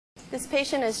This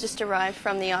patient has just arrived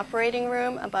from the operating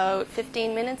room about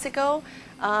 15 minutes ago.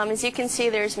 As you can see,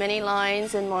 there's many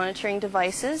lines and monitoring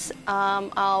devices.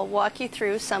 I'll walk you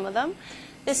through some of them.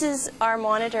 This is our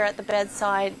monitor at the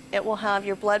bedside. It will have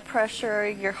your blood pressure,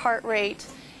 your heart rate,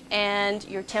 and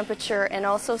your temperature, and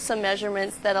also some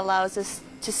measurements that allows us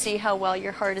to see how well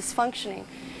your heart is functioning.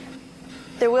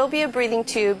 There will be a breathing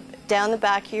tube down the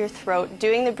back of your throat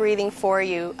doing the breathing for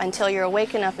you until you're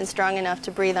awake enough and strong enough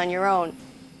to breathe on your own.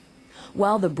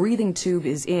 While the breathing tube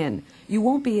is in, you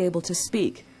won't be able to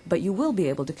speak, but you will be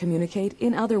able to communicate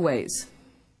in other ways.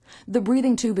 The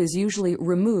breathing tube is usually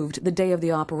removed the day of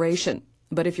the operation,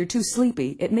 but if you're too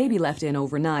sleepy, it may be left in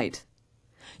overnight.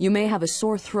 You may have a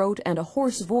sore throat and a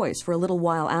hoarse voice for a little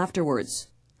while afterwards.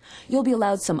 You'll be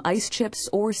allowed some ice chips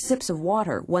or sips of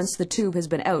water once the tube has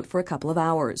been out for a couple of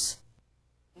hours.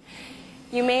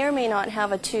 You may or may not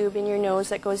have a tube in your nose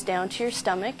that goes down to your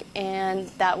stomach, and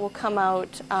that will come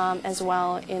out as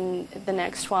well in the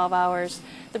next 12 hours.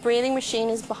 The breathing machine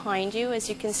is behind you, as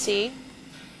you can see.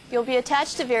 You'll be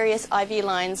attached to various IV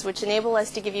lines, which enable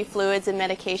us to give you fluids and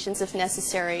medications if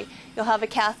necessary. You'll have a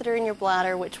catheter in your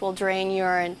bladder, which will drain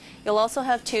urine. You'll also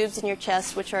have tubes in your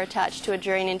chest, which are attached to a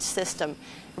drainage system.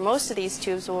 Most of these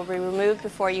tubes will be removed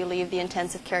before you leave the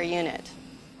intensive care unit.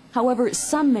 However,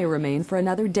 some may remain for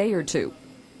another day or two.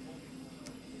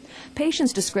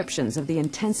 Patients' descriptions of the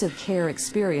intensive care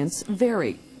experience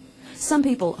vary. Some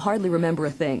people hardly remember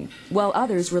a thing, while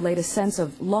others relate a sense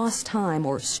of lost time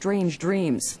or strange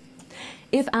dreams.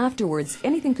 If afterwards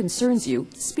anything concerns you,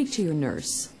 speak to your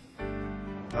nurse.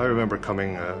 I remember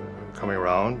coming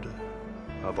around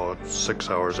about 6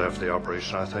 hours after the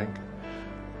operation, I think.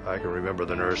 I can remember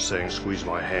the nurse saying, "Squeeze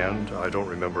my hand." I don't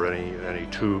remember any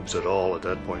tubes at all at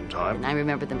that point in time. And I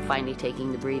remember them finally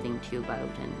taking the breathing tube out,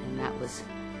 and that was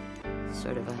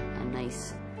sort of a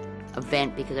nice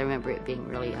event, because I remember it being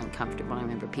really uncomfortable. I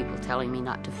remember people telling me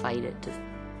not to fight it,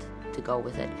 to go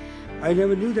with it. I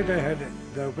never knew that I had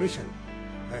the operation.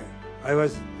 I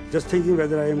was just thinking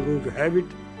whether I am going to have it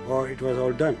or it was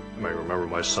all done. I remember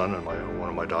my son and one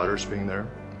of my daughters being there.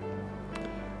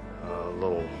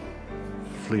 Little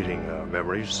fleeting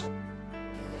memories.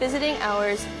 Visiting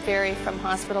hours vary from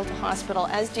hospital to hospital,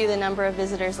 as do the number of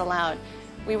visitors allowed.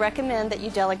 We recommend that you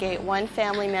delegate one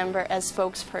family member as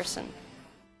spokesperson.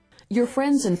 Your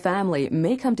friends and family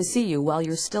may come to see you while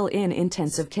you're still in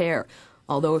intensive care,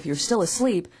 although if you're still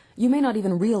asleep, you may not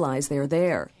even realize they're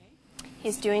there.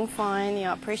 He's doing fine. The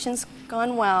operation's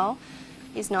gone well.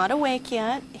 He's not awake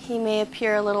yet. He may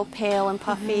appear a little pale and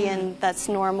puffy, and that's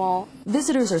normal.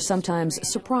 Visitors are sometimes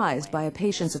surprised by a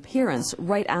patient's appearance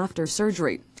right after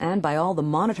surgery and by all the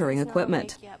monitoring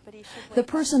equipment. The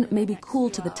person may be cool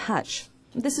to the touch.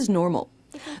 This is normal.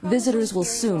 Visitors will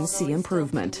soon see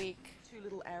improvement.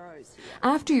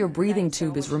 After your breathing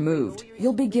tube is removed,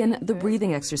 you'll begin the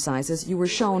breathing exercises you were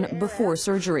shown before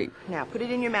surgery. Now put it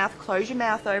in your mouth, close your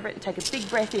mouth over it and take a big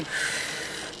breath in.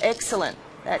 Excellent.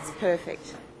 That's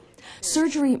perfect.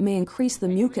 Surgery may increase the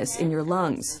mucus in your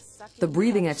lungs. The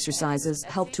breathing exercises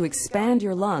help to expand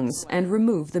your lungs and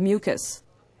remove the mucus.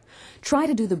 Try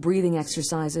to do the breathing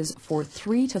exercises for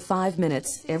 3 to 5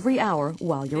 minutes every hour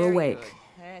while you're awake.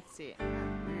 That's it.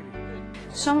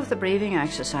 Some of the breathing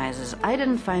exercises, I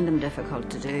didn't find them difficult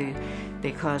to do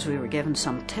because we were given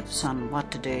some tips on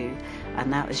what to do,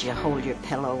 and that was you hold your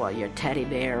pillow or your teddy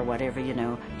bear or whatever, you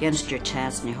know, against your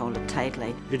chest and you hold it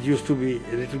tightly. It used to be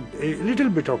a little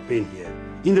bit of pain here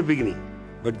in the beginning,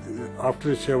 but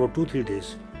after about 2-3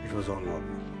 days, it was all normal.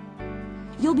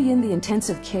 You'll be in the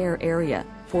intensive care area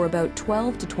for about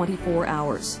 12 to 24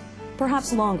 hours,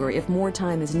 perhaps longer if more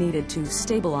time is needed to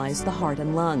stabilize the heart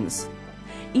and lungs.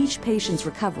 Each patient's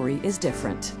recovery is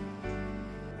different.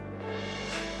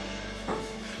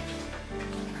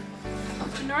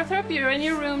 Dr. Northrup, you're in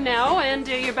your room now, and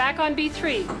you're back on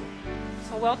B3.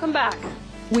 So welcome back.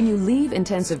 When you leave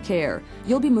intensive care,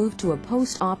 you'll be moved to a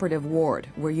post-operative ward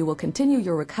where you will continue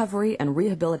your recovery and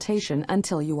rehabilitation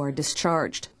until you are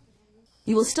discharged.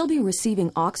 You will still be receiving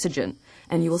oxygen,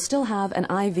 and you will still have an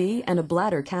IV and a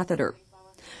bladder catheter.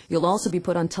 You'll also be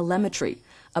put on telemetry,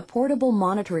 a portable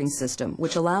monitoring system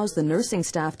which allows the nursing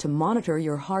staff to monitor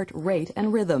your heart rate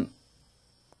and rhythm.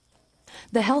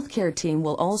 The healthcare team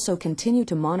will also continue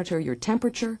to monitor your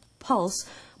temperature, pulse,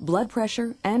 blood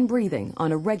pressure, and breathing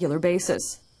on a regular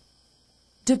basis.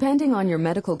 Depending on your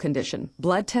medical condition,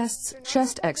 blood tests,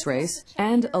 chest x-rays,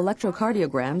 and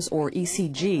electrocardiograms or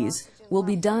ECGs will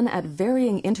be done at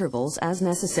varying intervals as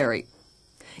necessary.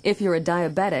 If you're a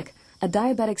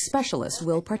diabetic specialist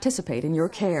will participate in your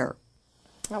care.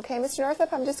 Okay, Mr.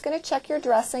 Northrup, I'm just going to check your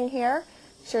dressing here.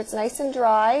 Make sure it's nice and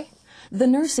dry. The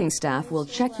nursing staff will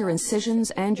check your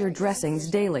incisions and your dressings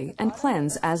daily and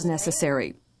cleanse as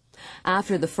necessary.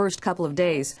 After the first couple of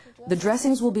days, the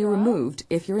dressings will be removed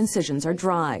if your incisions are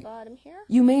dry.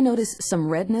 You may notice some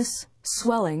redness,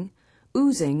 swelling,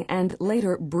 oozing, and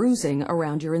later bruising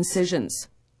around your incisions.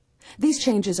 These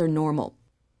changes are normal.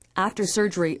 After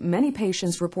surgery, many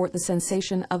patients report the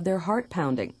sensation of their heart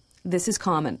pounding. This is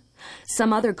common.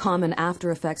 Some other common after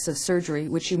effects of surgery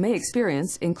which you may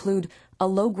experience include a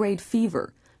low-grade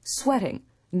fever, sweating,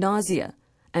 nausea,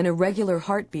 an irregular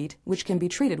heartbeat which can be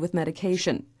treated with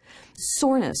medication,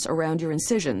 soreness around your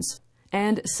incisions,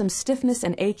 and some stiffness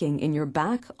and aching in your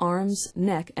back, arms,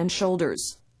 neck, and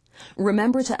shoulders.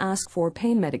 Remember to ask for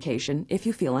pain medication if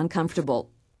you feel uncomfortable.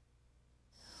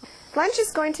 Lunch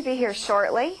is going to be here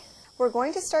shortly. We're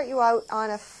going to start you out on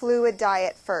a fluid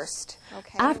diet first.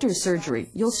 Okay. After surgery,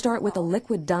 you'll start with a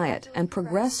liquid diet and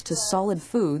progress to solid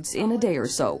foods in a day or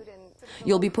so.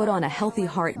 You'll be put on a healthy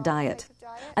heart diet.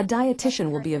 A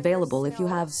dietitian will be available if you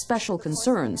have special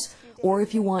concerns or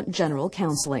if you want general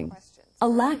counseling. A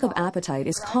lack of appetite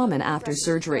is common after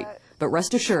surgery, but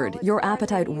rest assured, your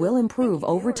appetite will improve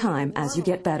over time as you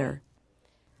get better.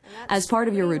 As part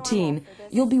of your routine,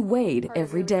 you'll be weighed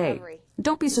every day.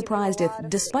 Don't be surprised if,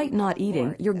 despite not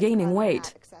eating, you're gaining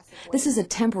weight. This is a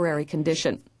temporary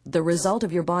condition, the result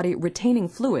of your body retaining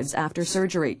fluids after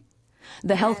surgery.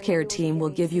 The healthcare team will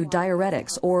give you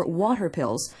diuretics or water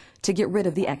pills to get rid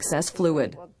of the excess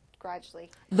fluid.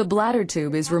 The bladder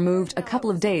tube is removed a couple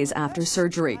of days after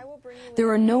surgery. There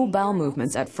are no bowel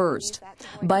movements at first.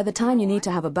 By the time you need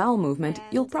to have a bowel movement,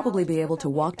 you'll probably be able to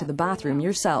walk to the bathroom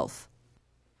yourself.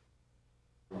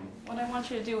 What I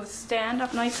want you to do is stand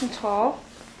up nice and tall.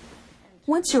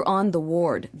 Once you're on the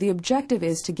ward, the objective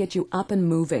is to get you up and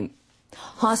moving.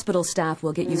 Hospital staff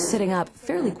will get you sitting up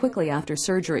fairly quickly after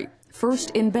surgery,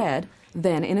 first in bed,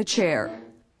 then in a chair.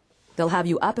 They'll have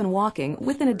you up and walking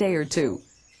within a day or two.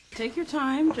 Take your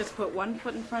time, just put one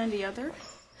foot in front of the other.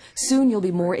 Soon you'll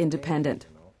be more independent.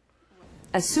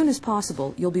 As soon as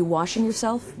possible, you'll be washing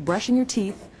yourself, brushing your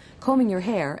teeth, combing your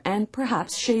hair, and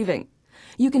perhaps shaving.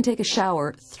 You can take a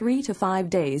shower 3 to 5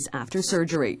 days after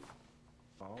surgery.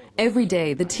 Every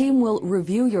day, the team will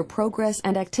review your progress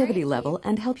and activity level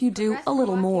and help you do a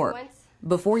little more.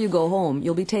 Before you go home,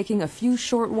 you'll be taking a few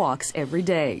short walks every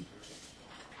day.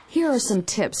 Here are some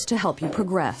tips to help you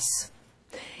progress.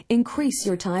 Increase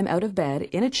your time out of bed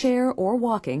in a chair or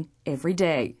walking every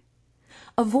day.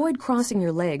 Avoid crossing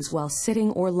your legs while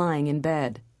sitting or lying in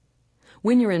bed.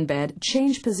 When you're in bed,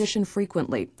 change position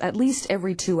frequently, at least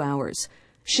every 2 hours.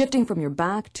 Shifting from your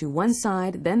back to one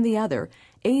side, then the other,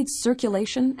 aids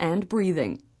circulation and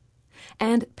breathing.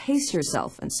 And pace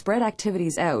yourself and spread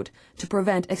activities out to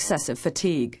prevent excessive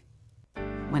fatigue.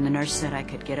 When the nurse said I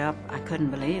could get up, I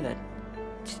couldn't believe it.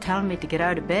 She's telling me to get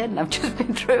out of bed, and I've just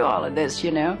been through all of this,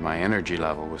 you know. My energy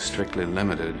level was strictly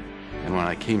limited, and when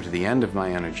I came to the end of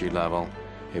my energy level,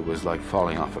 it was like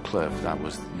falling off a cliff. That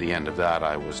was the end of that.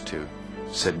 I was to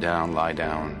sit down, lie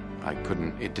down.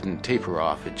 It didn't taper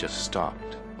off, it just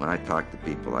stopped. When I talk to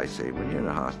people, I say, when you're in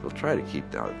a hospital, try to keep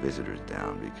the visitors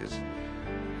down, because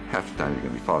half the time you're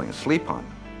going to be falling asleep on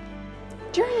them.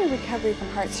 During your recovery from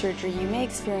heart surgery, you may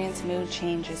experience mood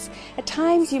changes. At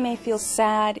times you may feel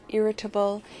sad,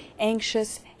 irritable,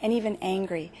 anxious, and even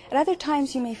angry. At other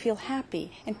times you may feel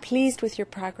happy and pleased with your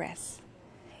progress.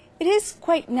 It is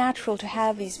quite natural to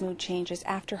have these mood changes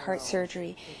after heart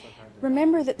surgery.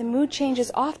 Remember that the mood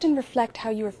changes often reflect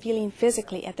how you are feeling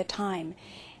physically at the time,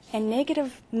 and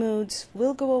negative moods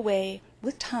will go away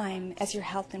with time as your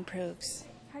health improves.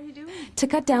 How are you doing? To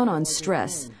cut down on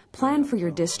stress, plan for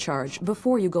your discharge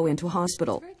before you go into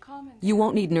hospital. You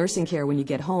won't need nursing care when you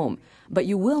get home, but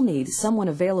you will need someone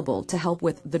available to help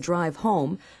with the drive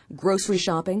home, grocery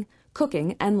shopping,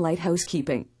 cooking, and light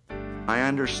housekeeping. I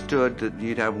understood that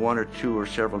you'd have 1 or 2 or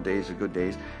several days of good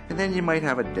days, and then you might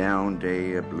have a down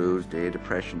day, a blues day, a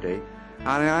depression day. And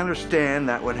I understand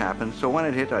that would happen, so when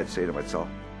it hit, I'd say to myself,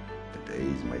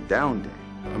 today's my down day.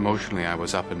 Emotionally, I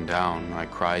was up and down. I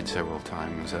cried several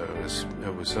times. I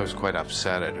was quite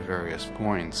upset at various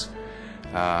points,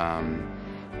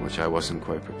 which I wasn't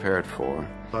quite prepared for.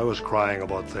 I was crying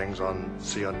about things on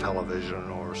television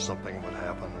or something would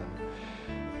happen,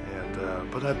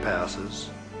 but that passes.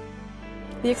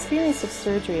 The experience of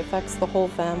surgery affects the whole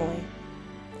family.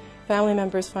 Family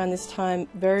members find this time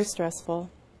very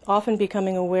stressful, often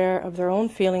becoming aware of their own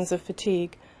feelings of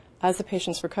fatigue as the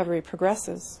patient's recovery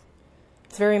progresses.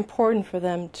 It's very important for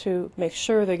them to make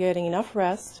sure they're getting enough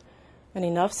rest and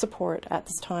enough support at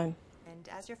this time.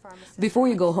 Before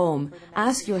you go home,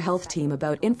 ask your health team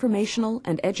about informational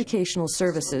and educational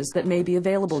services that may be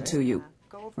available to you.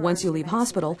 Once you leave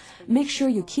hospital, make sure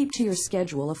you keep to your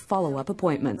schedule of follow-up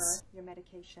appointments.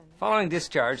 Following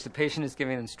discharge, the patient is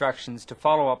given instructions to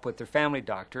follow up with their family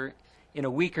doctor in a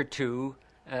week or two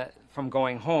from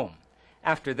going home.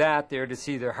 After that, they are to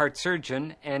see their heart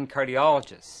surgeon and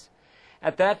cardiologist.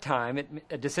 At that time,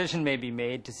 a decision may be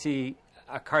made to see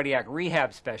a cardiac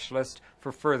rehab specialist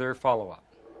for further follow-up.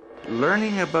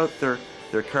 Learning about their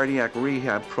cardiac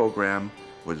rehab program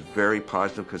was very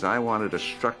positive because I wanted a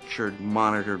structured,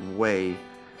 monitored way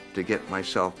to get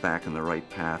myself back on the right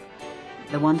path.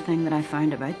 The one thing that I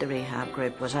found about the rehab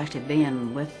group was actually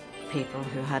being with people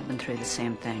who had been through the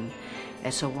same thing.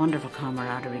 It's a wonderful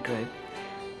camaraderie group,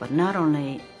 but not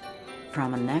only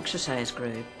from an exercise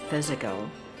group, physical,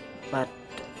 but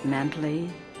mentally,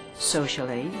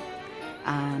 socially,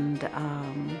 and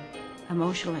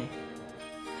emotionally.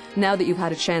 Now that you've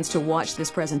had a chance to watch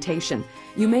this presentation,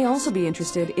 you may also be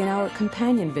interested in our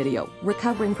companion video,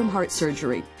 Recovering from Heart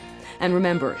Surgery. And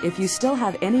remember, if you still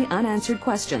have any unanswered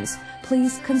questions,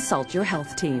 please consult your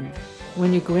health team.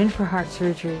 When you go in for heart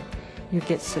surgery, you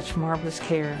get such marvelous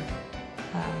care.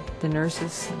 The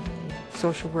nurses and the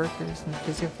social workers and the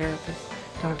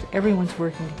physiotherapists, doctors, everyone's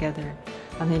working together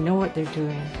and they know what they're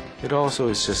doing. It also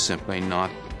is just simply not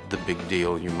the big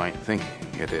deal you might think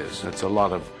it is. It's a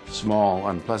lot of small,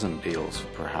 unpleasant deals,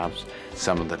 perhaps,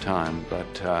 some of the time,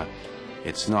 but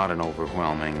it's not an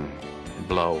overwhelming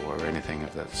blow or anything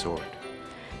of that sort.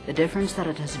 The difference that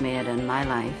it has made in my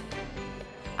life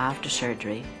after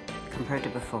surgery compared to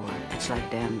before, it's like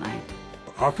day and night.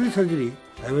 After the surgery,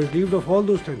 I was relieved of all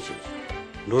those tensions.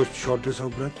 No shortness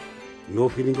of breath, no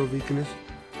feeling of weakness,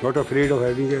 not afraid of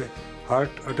having a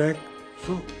heart attack.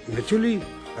 So naturally,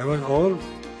 I was all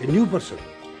a new person.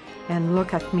 And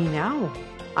look at me now.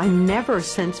 I never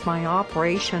since my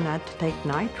operation had to take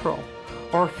nitro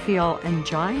or feel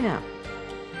angina.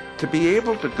 To be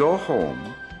able to go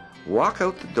home, walk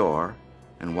out the door,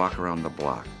 and walk around the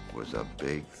block was a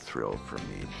big thrill for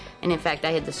me. And in fact,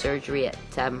 I had the surgery at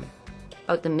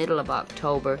about the middle of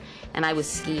October, and I was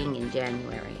skiing in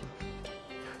January.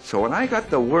 So when I got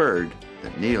the word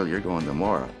that, Neil, you're going to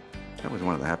Mora, that was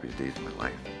one of the happiest days of my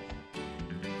life.